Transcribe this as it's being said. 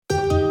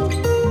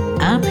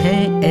आप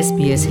हैं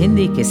SBS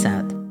हिंदी के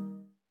साथ।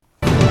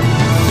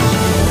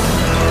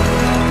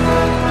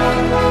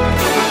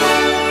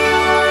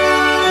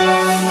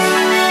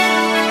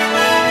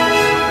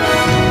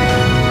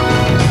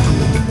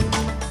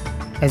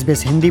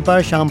 SBS हिंदी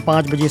पर शाम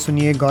 5 बजे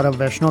सुनिए गौरव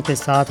वैष्णव के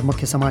साथ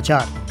मुख्य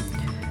समाचार।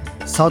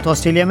 साउथ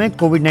ऑस्ट्रेलिया में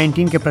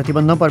कोविड-19 के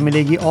प्रतिबंधों पर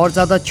मिलेगी और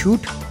ज़्यादा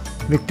छूट।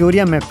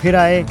 विक्टोरिया में फिर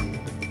आए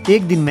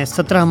एक दिन में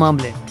 17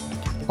 मामले।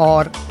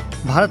 और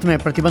भारत में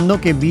प्रतिबंधों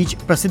के बीच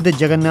प्रसिद्ध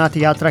जगन्नाथ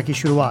यात्रा की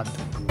शुरुआत।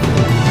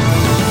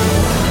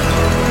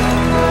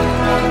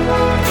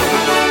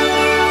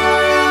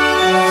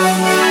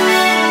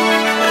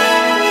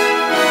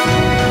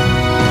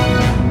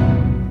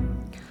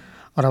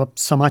 और अब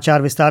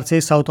समाचार विस्तार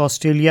से। साउथ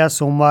ऑस्ट्रेलिया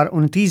सोमवार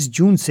 29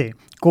 जून से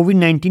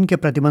कोविड-19 के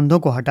प्रतिबंधों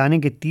को हटाने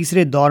के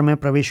तीसरे दौर में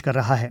प्रवेश कर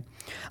रहा है।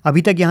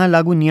 अभी तक यहां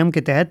लागू नियम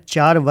के तहत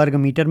 4 वर्ग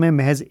मीटर में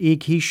महज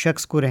एक ही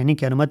शख्स को रहने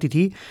की अनुमति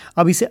थी।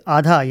 अब इसे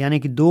आधा यानी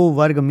कि 2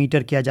 वर्ग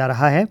मीटर किया जा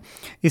रहा है।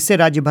 इससे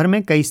राज्य भर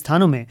में कई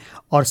स्थानों में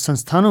और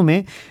संस्थानों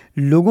में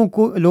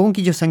लोगों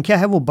की जो संख्या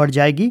है वो बढ़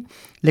जाएगी,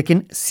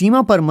 लेकिन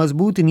सीमा पर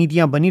मजबूत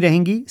नीतियां बनी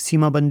रहेंगी।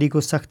 सीमाबंदी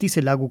को सख्ती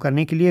से लागू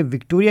करने के लिए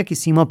विक्टोरिया की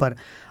सीमा पर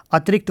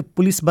अतिरिक्त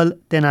पुलिस बल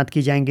तैनात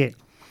किए जाएंगे।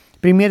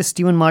 प्रीमियर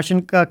स्टीवन मार्शन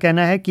का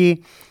कहना है कि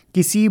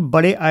किसी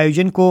बड़े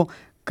आयोजन को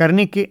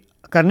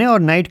करने और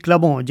नाइट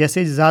क्लबों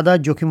जैसे ज़्यादा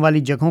जोखिम वाली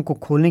जगहों को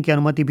खोलने की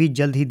अनुमति भी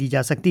जल्द ही दी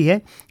जा सकती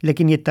है,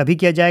 लेकिन ये तभी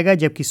किया जाएगा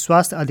जबकि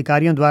स्वास्थ्य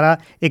अधिकारियों द्वारा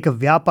एक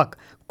व्यापक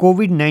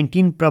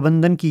कोविड-19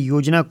 प्रबंधन की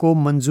योजना को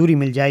मंजूरी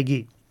मिल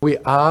जाएगी। We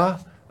are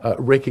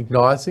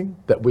recognising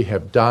that we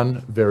have done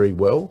very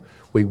well.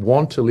 We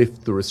want to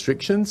lift the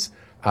restrictions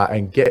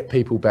and get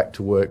people back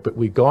to work, but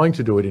we're going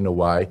to do it in a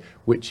way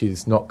which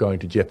is not going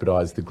to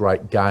jeopardise the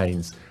great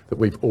gains that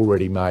we've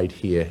already made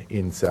here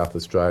in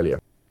South Australia.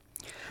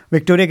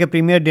 Victoria के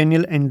premiere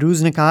Daniel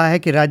Andrews ने कहा है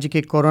कि राज्य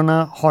के corona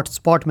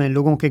hotspot में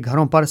लोगों के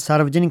घरों पर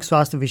सार्वजनिक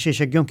स्वास्थ्य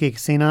विशेषज्ञों की एक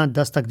सेना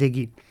दस्तक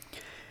देगी।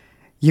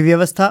 ये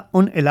व्यवस्था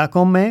उन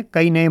इलाकों में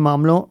कई नए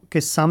मामलों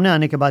के सामने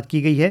आने के बाद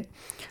की गई है।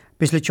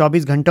 पिछले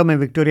 24 घंटों में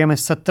विक्टोरिया में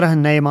 17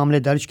 नए मामले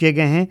दर्ज किए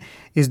गए हैं।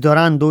 इस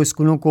दौरान 2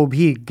 स्कूलों को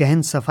भी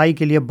गहन सफाई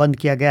के लिए बंद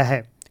किया गया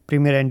है।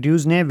 प्रीमियर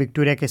एंड्रूज ने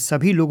विक्टोरिया के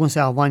सभी लोगों से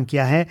आह्वान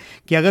किया है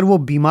कि अगर वो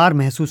बीमार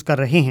महसूस कर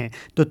रहे हैं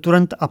तो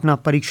तुरंत अपना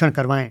परीक्षण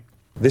करवाएं।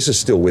 This is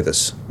still with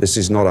us. This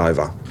is not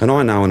over. And I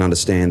know and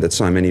understand that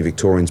so many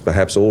Victorians,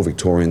 perhaps all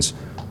Victorians,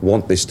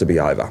 want this to be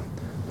over.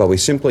 But we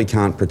simply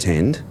can't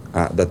pretend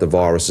that the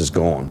virus is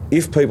gone.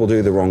 If people do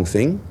the wrong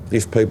thing,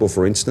 if people,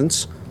 for instance,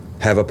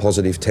 have a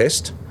positive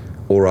test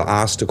or are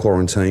asked to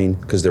quarantine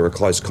because they're a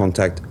close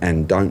contact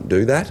and don't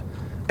do that,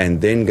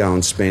 and then go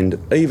and spend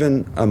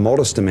even a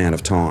modest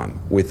amount of time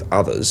with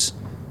others,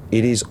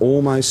 it is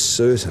almost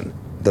certain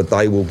that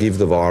they will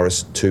give the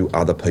virus to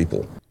other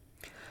people.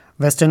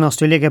 Western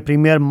Australia के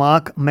premiere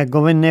mark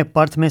McGowan ने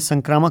Perth में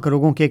संक्रामक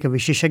रोगों के एक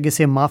विशेषज्ञ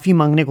से माफ़ी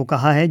मांगने को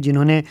कहा है,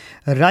 जिन्होंने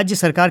राज्य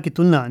सरकार की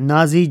तुलना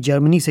नाज़ी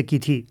जर्मनी से की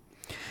थी,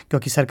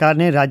 क्योंकि सरकार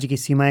ने राज्य की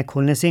सीमाएं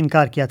खोलने से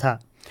इनकार किया था।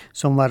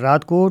 सोमवार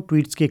रात को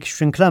ट्वीट्स की एक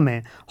श्रृंखला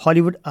में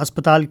हॉलीवुड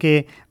अस्पताल के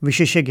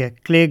विशेषज्ञ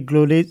क्ले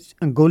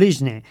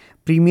गोलेज ने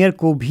प्रीमियर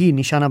को भी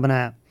निशाना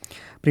बनाया।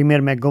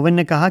 प्रीमियर मैकगोवन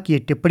ने कहा कि ये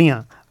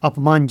टिप्पणियां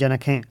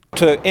अपमानजनक हैं।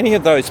 To any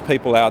of those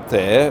people out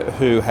there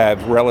who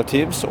have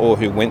relatives or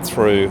who went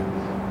through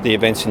the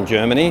events in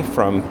Germany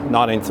from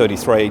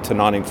 1933 to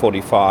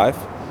 1945,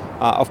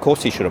 of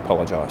course he should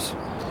apologise.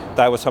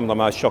 They were some of the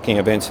most shocking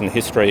events in the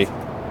history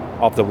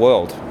of the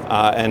world.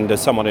 And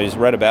as someone who's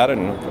read about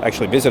it and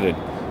actually visited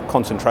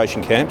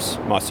concentration camps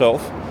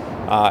myself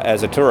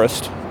as a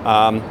tourist,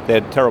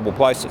 they're terrible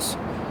places.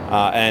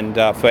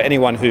 And for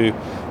anyone who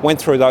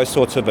went through those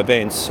sorts of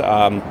events,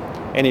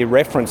 any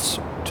reference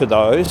to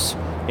those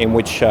in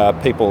which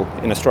people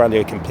in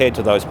Australia compared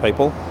to those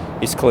people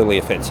is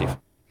clearly offensive.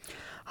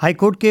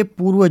 High court के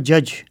पूर्व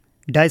जज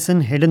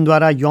Dyson Hayden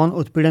द्वारा यौन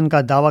उत्पीड़न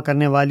का दावा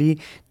करने वाली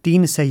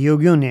 3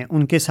 सहयोगियों ने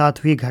उनके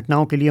साथ हुई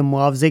घटनाओं के लिए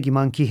मुआवजे की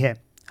मांग की है।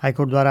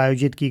 हाईकोर्ट द्वारा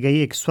आयोजित की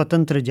गई एक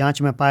स्वतंत्र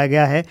जांच में पाया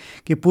गया है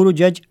कि पूर्व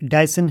जज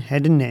डायसन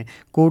हेडन ने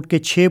कोर्ट के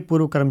 6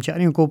 पूर्व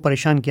कर्मचारियों को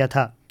परेशान किया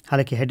था।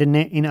 हालांकि हेडन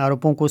ने इन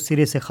आरोपों को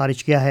सिरे से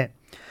खारिज किया है।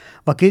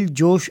 वकील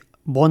जोश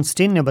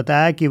बॉन्स्टेन ने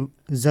बताया कि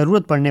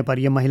ज़रूरत पड़ने पर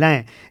ये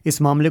महिलाएं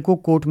इस मामले को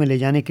कोर्ट में ले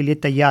जाने के लिए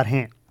तैयार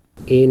हैं।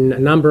 In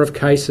a number of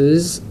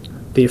cases,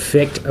 the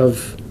effect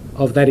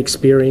of that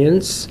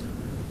experience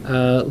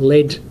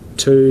led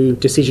to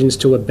decisions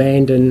to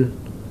abandon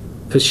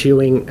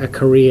pursuing a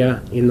career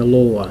in the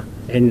law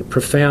and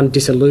profound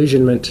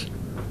disillusionment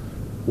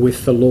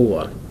with the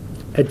law.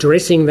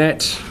 Addressing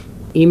that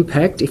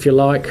impact, if you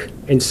like,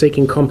 and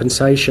seeking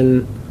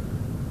compensation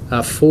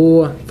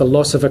for the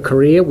loss of a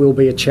career will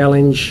be a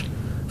challenge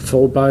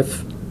for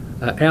both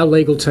our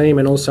legal team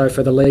and also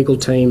for the legal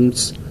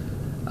teams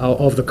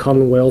of the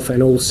Commonwealth,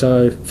 and also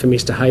for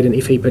Mr Hayden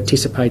if he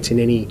participates in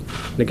any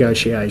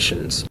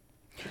negotiations.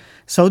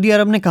 Saudi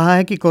अरब ने कहा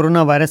है कि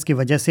corona virus की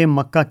वजह से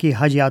मक्का की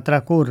हज यात्रा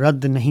को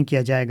रद्द नहीं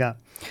किया जाएगा,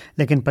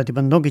 लेकिन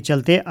प्रतिबंधों के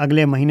चलते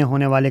अगले महीने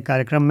होने वाले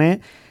कार्यक्रम में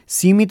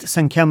सीमित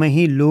संख्या में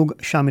ही लोग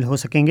शामिल हो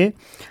सकेंगे।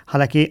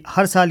 हालांकि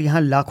हर साल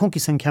यहां लाखों की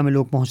संख्या में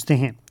लोग पहुंचते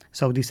हैं।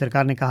 सऊदी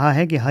सरकार ने कहा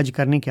है कि हज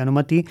करने की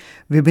अनुमति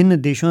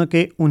विभिन्न देशों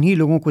के उन्हीं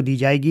लोगों को दी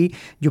जाएगी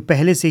जो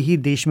पहले से ही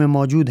देश में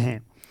मौजूद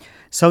हैं।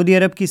 सऊदी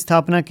अरब की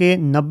स्थापना के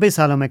 90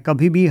 सालों में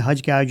कभी भी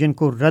हज के आयोजन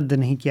को रद्द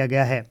नहीं किया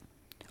गया है।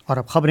 और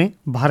अब खबरें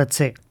भारत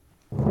से।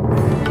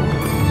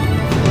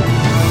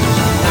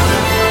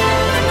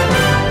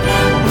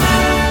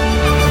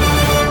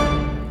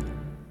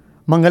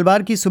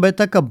 मंगलवार की सुबह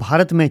तक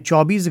भारत में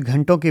 24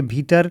 घंटों के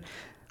भीतर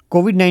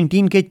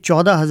कोविड-19 के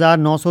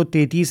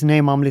 14,933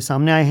 नए मामले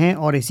सामने आए हैं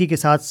और इसी के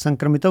साथ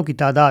संक्रमितों की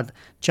तादाद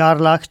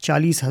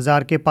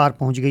 4,40,000 के पार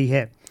पहुंच गई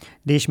है।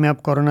 देश में अब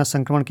कोरोना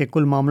संक्रमण के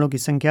कुल मामलों की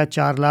संख्या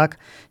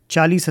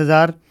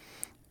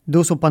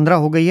 4,40,215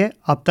 हो गई है।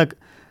 अब तक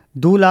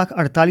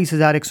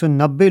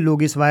 2,48,190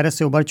 लोग इस वायरस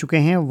से उबर चुके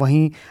हैं।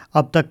 वहीं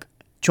अब तक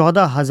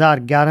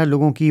 14,011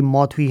 लोगों की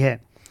मौत हुई है।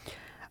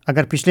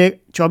 अगर पिछले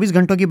 24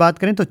 घंटों की बात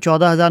करें तो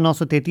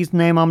 14,933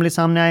 नए मामले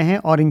सामने आए हैं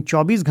और इन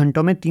 24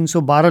 घंटों में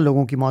 312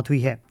 लोगों की मौत हुई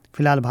है।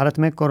 फिलहाल भारत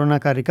में कोरोना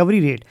का रिकवरी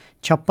रेट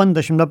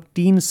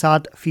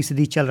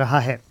 56.37% चल रहा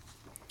है।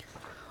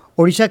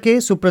 ओडिशा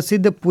के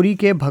सुप्रसिद्ध पुरी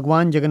के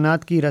भगवान जगन्नाथ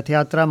की रथ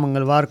यात्रा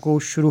मंगलवार को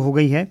शुरू हो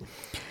गई है,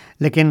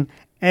 लेकिन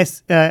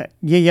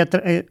ये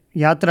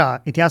यात्रा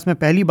इतिहास में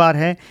पहली बार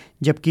है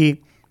जबकि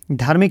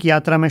धार्मिक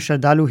यात्रा में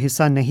श्रद्धालु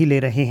हिस्सा नहीं ले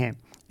रहे हैं।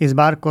 इस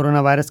बार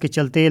कोरोना वायरस के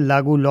चलते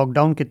लागू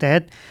लॉकडाउन के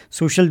तहत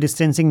सोशल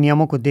डिस्टेंसिंग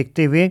नियमों को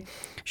देखते हुए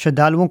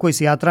श्रद्धालुओं को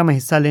इस यात्रा में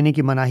हिस्सा लेने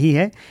की मनाही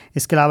है।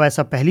 इसके अलावा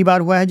ऐसा पहली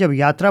बार हुआ है जब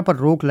यात्रा पर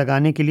रोक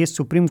लगाने के लिए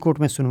सुप्रीम कोर्ट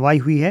में सुनवाई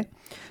हुई है।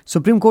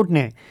 सुप्रीम कोर्ट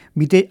ने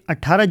बीते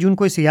 18 जून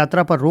को इस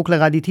यात्रा पर रोक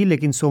लगा दी थी,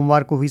 लेकिन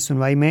सोमवार को हुई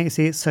सुनवाई में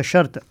इसे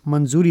सशर्त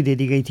मंजूरी दे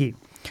दी गई थी।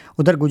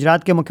 उधर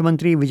गुजरात के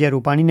मुख्यमंत्री विजय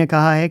रूपाणी ने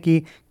कहा है कि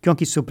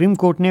क्योंकि सुप्रीम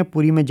कोर्ट ने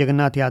पुरी में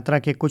जगन्नाथ यात्रा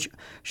के कुछ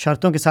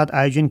शर्तों के साथ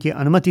आयोजन की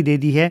अनुमति दे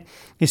दी है,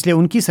 इसलिए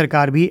उनकी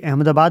सरकार भी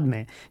अहमदाबाद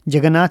में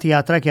जगन्नाथ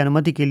यात्रा की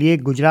अनुमति के लिए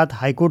गुजरात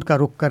हाईकोर्ट का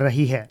रुख कर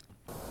रही है।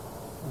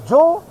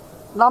 जो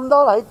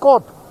नामदार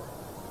हाईकोर्ट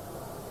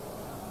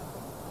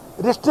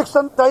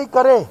रिस्ट्रिक्शन तय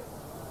करे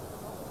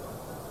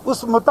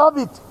उस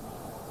मुताबिक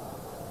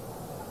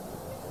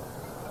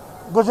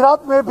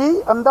गुजरात में भी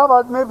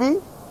अहमदाबाद में भी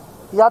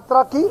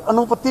यात्रा की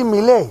अनुमति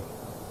मिले,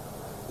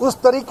 उस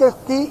तरीके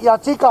की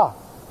याचिका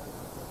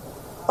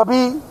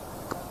अभी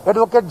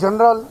एडवोकेट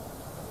जनरल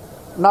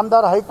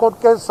नामदार हाईकोर्ट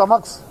के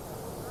समक्ष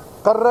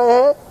कर रहे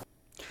हैं।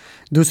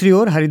 दूसरी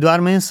ओर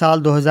हरिद्वार में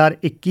साल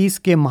 2021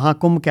 के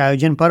महाकुंभ के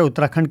आयोजन पर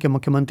उत्तराखंड के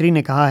मुख्यमंत्री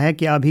ने कहा है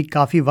कि अभी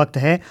काफ़ी वक्त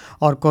है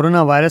और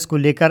कोरोना वायरस को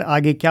लेकर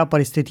आगे क्या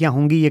परिस्थितियां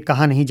होंगी ये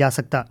कहा नहीं जा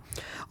सकता।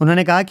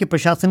 उन्होंने कहा कि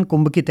प्रशासन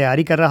कुंभ की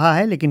तैयारी कर रहा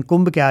है, लेकिन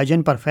कुंभ के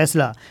आयोजन पर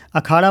फैसला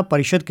अखाड़ा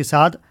परिषद के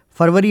साथ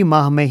फरवरी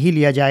माह में ही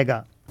लिया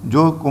जाएगा।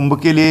 जो कुंभ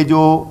के लिए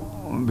जो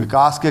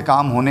विकास के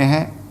काम होने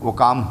हैं वो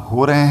काम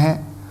हो रहे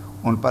हैं,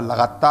 उन पर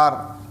लगातार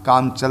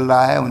काम चल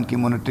रहा है, उनकी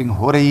मॉनिटरिंग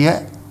हो रही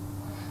है।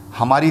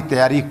 हमारी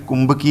तैयारी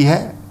कुंभ की है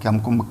कि हम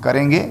कुंभ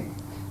करेंगे,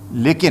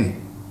 लेकिन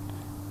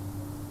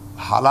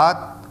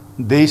हालात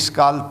देश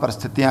काल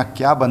परिस्थितियाँ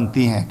क्या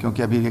बनती हैं,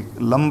 क्योंकि अभी एक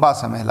लंबा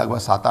समय लगभग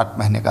 7-8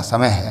 महीने का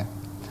समय है,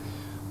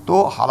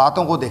 तो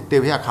हालातों को देखते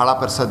हुए अखाड़ा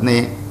परिषद ने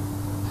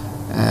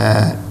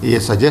ये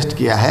सजेस्ट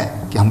किया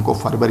है कि हमको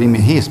फरवरी में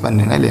ही इस पर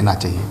निर्णय लेना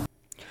चाहिए।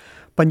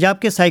 पंजाब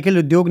के साइकिल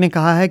उद्योग ने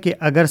कहा है कि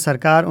अगर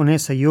सरकार उन्हें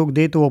सहयोग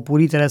दे तो वो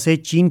पूरी तरह से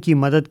चीन की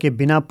मदद के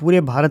बिना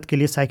पूरे भारत के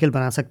लिए साइकिल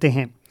बना सकते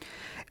हैं।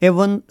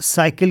 A1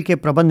 साइकिल के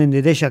प्रबंध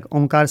निदेशक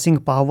ओमकार सिंह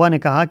पाहवा ने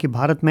कहा कि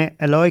भारत में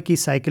एलॉय की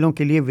साइकिलों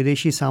के लिए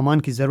विदेशी सामान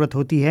की ज़रूरत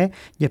होती है,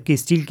 जबकि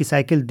स्टील की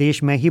साइकिल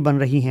देश में ही बन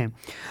रही हैं।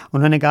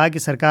 उन्होंने कहा कि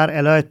सरकार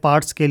एलॉय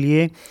पार्ट्स के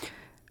लिए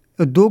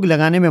उद्योग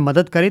लगाने में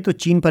मदद करे तो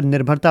चीन पर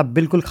निर्भरता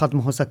बिल्कुल ख़त्म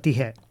हो सकती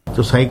है।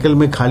 तो साइकिल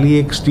में खाली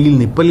एक स्टील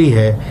निप्पल ही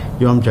है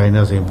जो हम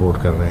चाइना से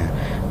इंपोर्ट कर रहे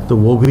हैं, तो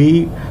वो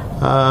भी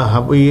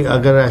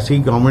अगर ऐसी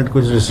गवर्नमेंट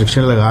कुछ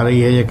रिस्ट्रिक्शन लगा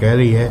रही है या कह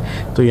रही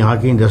है तो यहाँ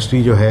की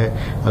इंडस्ट्री जो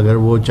है अगर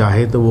वो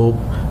चाहे तो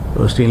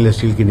वो स्टेनलेस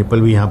स्टील की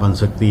निप्पल भी यहाँ बन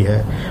सकती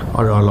है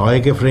और अलॉय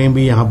के फ्रेम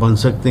भी यहाँ बन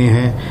सकते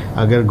हैं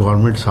अगर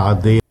गवर्नमेंट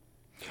साथ दे।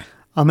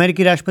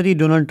 अमेरिकी राष्ट्रपति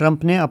डोनाल्ड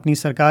ट्रंप ने अपनी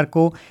सरकार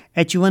को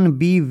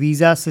H1B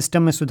वीज़ा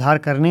सिस्टम में सुधार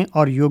करने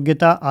और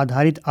योग्यता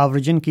आधारित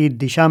आव्रजन की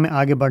दिशा में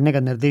आगे बढ़ने का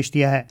निर्देश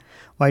दिया है।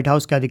 व्हाइट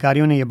हाउस के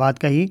अधिकारियों ने यह बात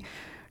कही।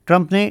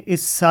 ट्रंप ने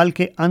इस साल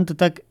के अंत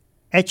तक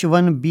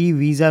H1B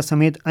वीज़ा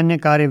समेत अन्य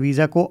कार्य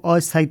वीज़ा को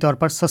अस्थायी तौर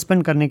पर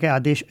सस्पेंड करने के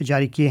आदेश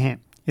जारी किए हैं।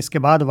 इसके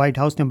बाद व्हाइट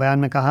हाउस ने बयान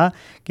में कहा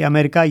कि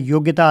अमेरिका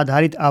योग्यता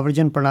आधारित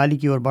आव्रजन प्रणाली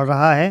की ओर बढ़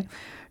रहा है।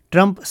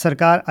 ट्रंप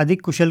सरकार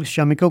अधिक कुशल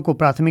श्रमिकों को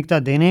प्राथमिकता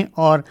देने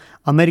और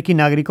अमेरिकी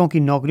नागरिकों की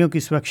नौकरियों की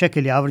सुरक्षा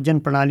के लिए आव्रजन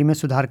प्रणाली में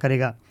सुधार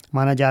करेगा।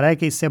 माना जा रहा है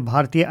कि इससे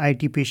भारतीय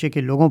IT पेशे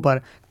के लोगों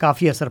पर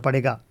काफ़ी असर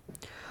पड़ेगा।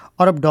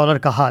 और अब डॉलर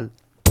का हाल।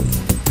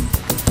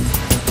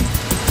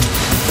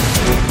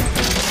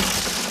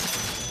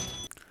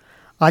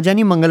 आज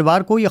यानी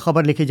मंगलवार को यह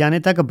खबर लिखे जाने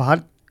तक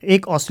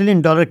एक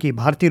ऑस्ट्रेलियन डॉलर की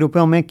भारतीय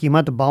रुपयों में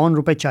कीमत 52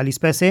 रुपये 40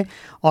 पैसे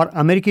और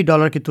अमेरिकी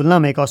डॉलर की तुलना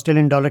में एक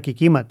ऑस्ट्रेलियन डॉलर की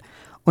कीमत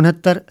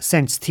 69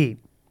 सेंट्स थी।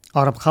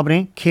 और अब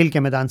खबरें खेल के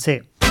मैदान से।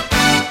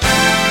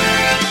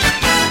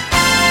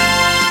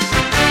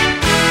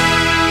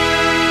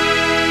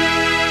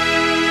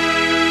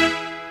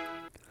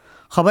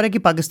 खबर है कि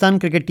पाकिस्तान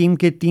क्रिकेट टीम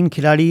के 3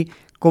 खिलाड़ी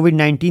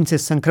कोविड-19 से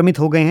संक्रमित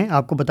हो गए हैं।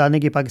 आपको बता दें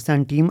कि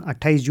पाकिस्तान टीम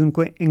 28 जून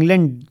को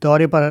इंग्लैंड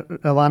दौरे पर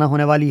रवाना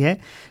होने वाली है।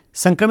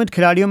 संक्रमित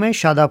खिलाड़ियों में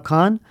शादाब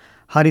खान,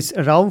 हारिस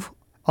रऊफ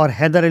और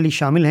हैदर अली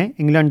शामिल हैं।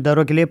 इंग्लैंड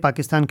दौरे के लिए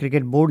पाकिस्तान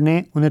क्रिकेट बोर्ड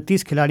ने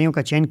 29 खिलाड़ियों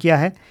का चयन किया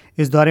है।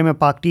 इस दौरे में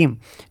पाक टीम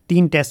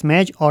 3 टेस्ट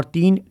मैच और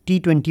 3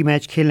 T20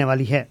 मैच खेलने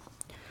वाली है।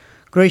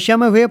 क्रोएशिया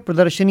में हुए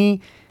प्रदर्शनी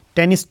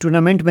टेनिस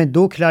टूर्नामेंट में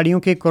 2 खिलाड़ियों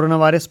के कोरोना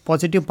वायरस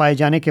पॉजिटिव पाए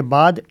जाने के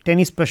बाद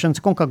टेनिस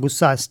प्रशंसकों का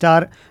गुस्सा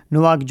स्टार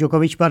नोवाक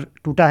जोकोविच पर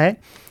टूटा है।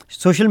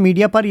 सोशल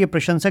मीडिया पर ये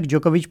प्रशंसक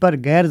जोकोविच पर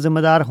गैर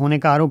जिम्मेदार होने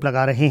का आरोप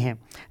लगा रहे हैं।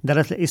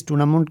 दरअसल इस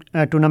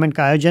टूर्नामेंट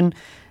का आयोजन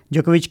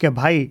जोकोविच के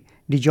भाई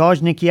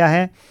डिजॉर्ज ने किया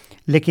है,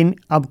 लेकिन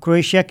अब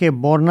क्रोएशिया के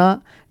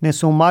बोर्ना ने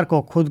सोमवार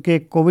को खुद के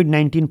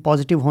कोविड-19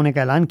 पॉजिटिव होने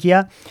का ऐलान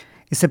किया।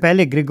 इससे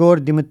पहले ग्रिगोर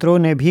दिमित्रो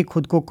ने भी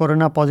खुद को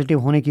कोरोना पॉजिटिव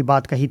होने की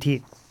बात कही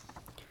थी।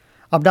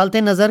 अब डालते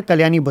हैं नज़र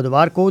कल्याणी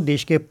बुधवार को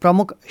देश के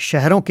प्रमुख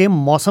शहरों के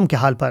मौसम के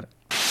हाल पर।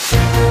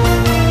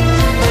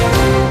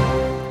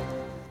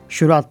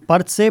 शुरुआत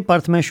पर्थ से।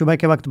 पर्थ में सुबह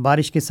के वक्त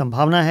बारिश की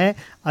संभावना है।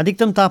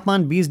 अधिकतम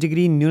तापमान 20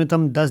 डिग्री,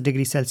 न्यूनतम 10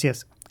 डिग्री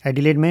सेल्सियस।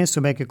 एडिलेड में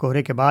सुबह के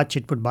कोहरे के बाद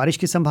छिटपुट बारिश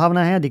की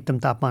संभावना है। अधिकतम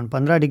तापमान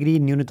 15 डिग्री,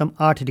 न्यूनतम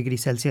 8 डिग्री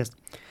सेल्सियस।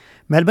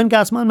 मेलबर्न के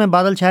आसमान में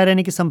बादल छाए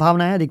रहने की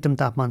संभावना है। अधिकतम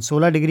तापमान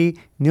 16 डिग्री,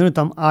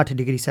 न्यूनतम 8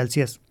 डिग्री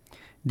सेल्सियस।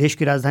 देश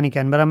की राजधानी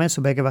कैनबरा में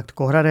सुबह के वक्त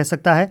कोहरा रह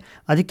सकता है।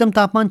 अधिकतम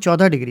तापमान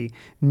 14 डिग्री,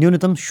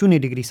 न्यूनतम 0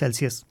 डिग्री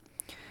सेल्सियस।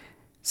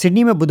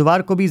 सिडनी में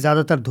बुधवार को भी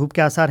ज़्यादातर धूप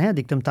के आसार हैं।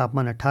 अधिकतम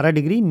तापमान 18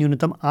 डिग्री,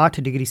 न्यूनतम 8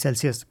 डिग्री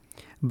सेल्सियस।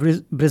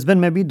 ब्रिस्बेन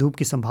में भी धूप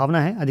की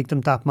संभावना है।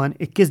 अधिकतम तापमान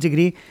 21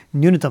 डिग्री,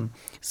 न्यूनतम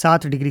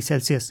 7 डिग्री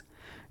सेल्सियस।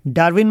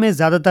 डार्विन में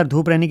ज़्यादातर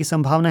धूप रहने की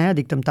संभावना है।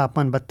 अधिकतम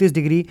तापमान 32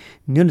 डिग्री,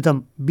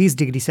 न्यूनतम 20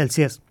 डिग्री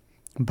सेल्सियस।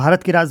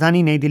 भारत की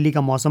राजधानी नई दिल्ली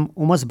का मौसम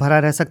उमस भरा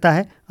रह सकता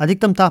है।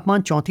 अधिकतम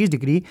तापमान 34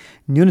 डिग्री,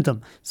 न्यूनतम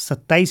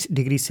 27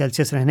 डिग्री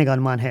सेल्सियस रहने का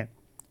अनुमान है।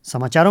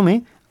 समाचारों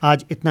में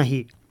आज इतना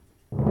ही।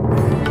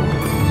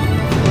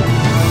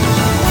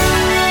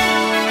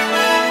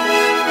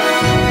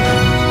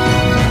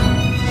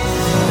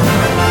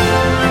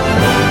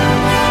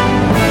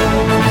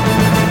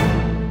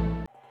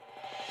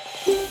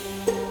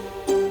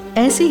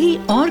 ऐसी ही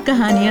और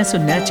कहानियां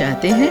सुनना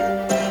चाहते हैं?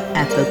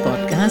 Apple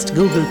podcast,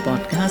 Google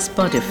podcast,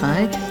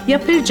 Spotify या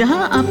फिर जहां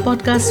आप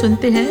पॉडकास्ट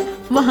सुनते हैं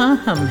वहां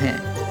हम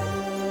हैं।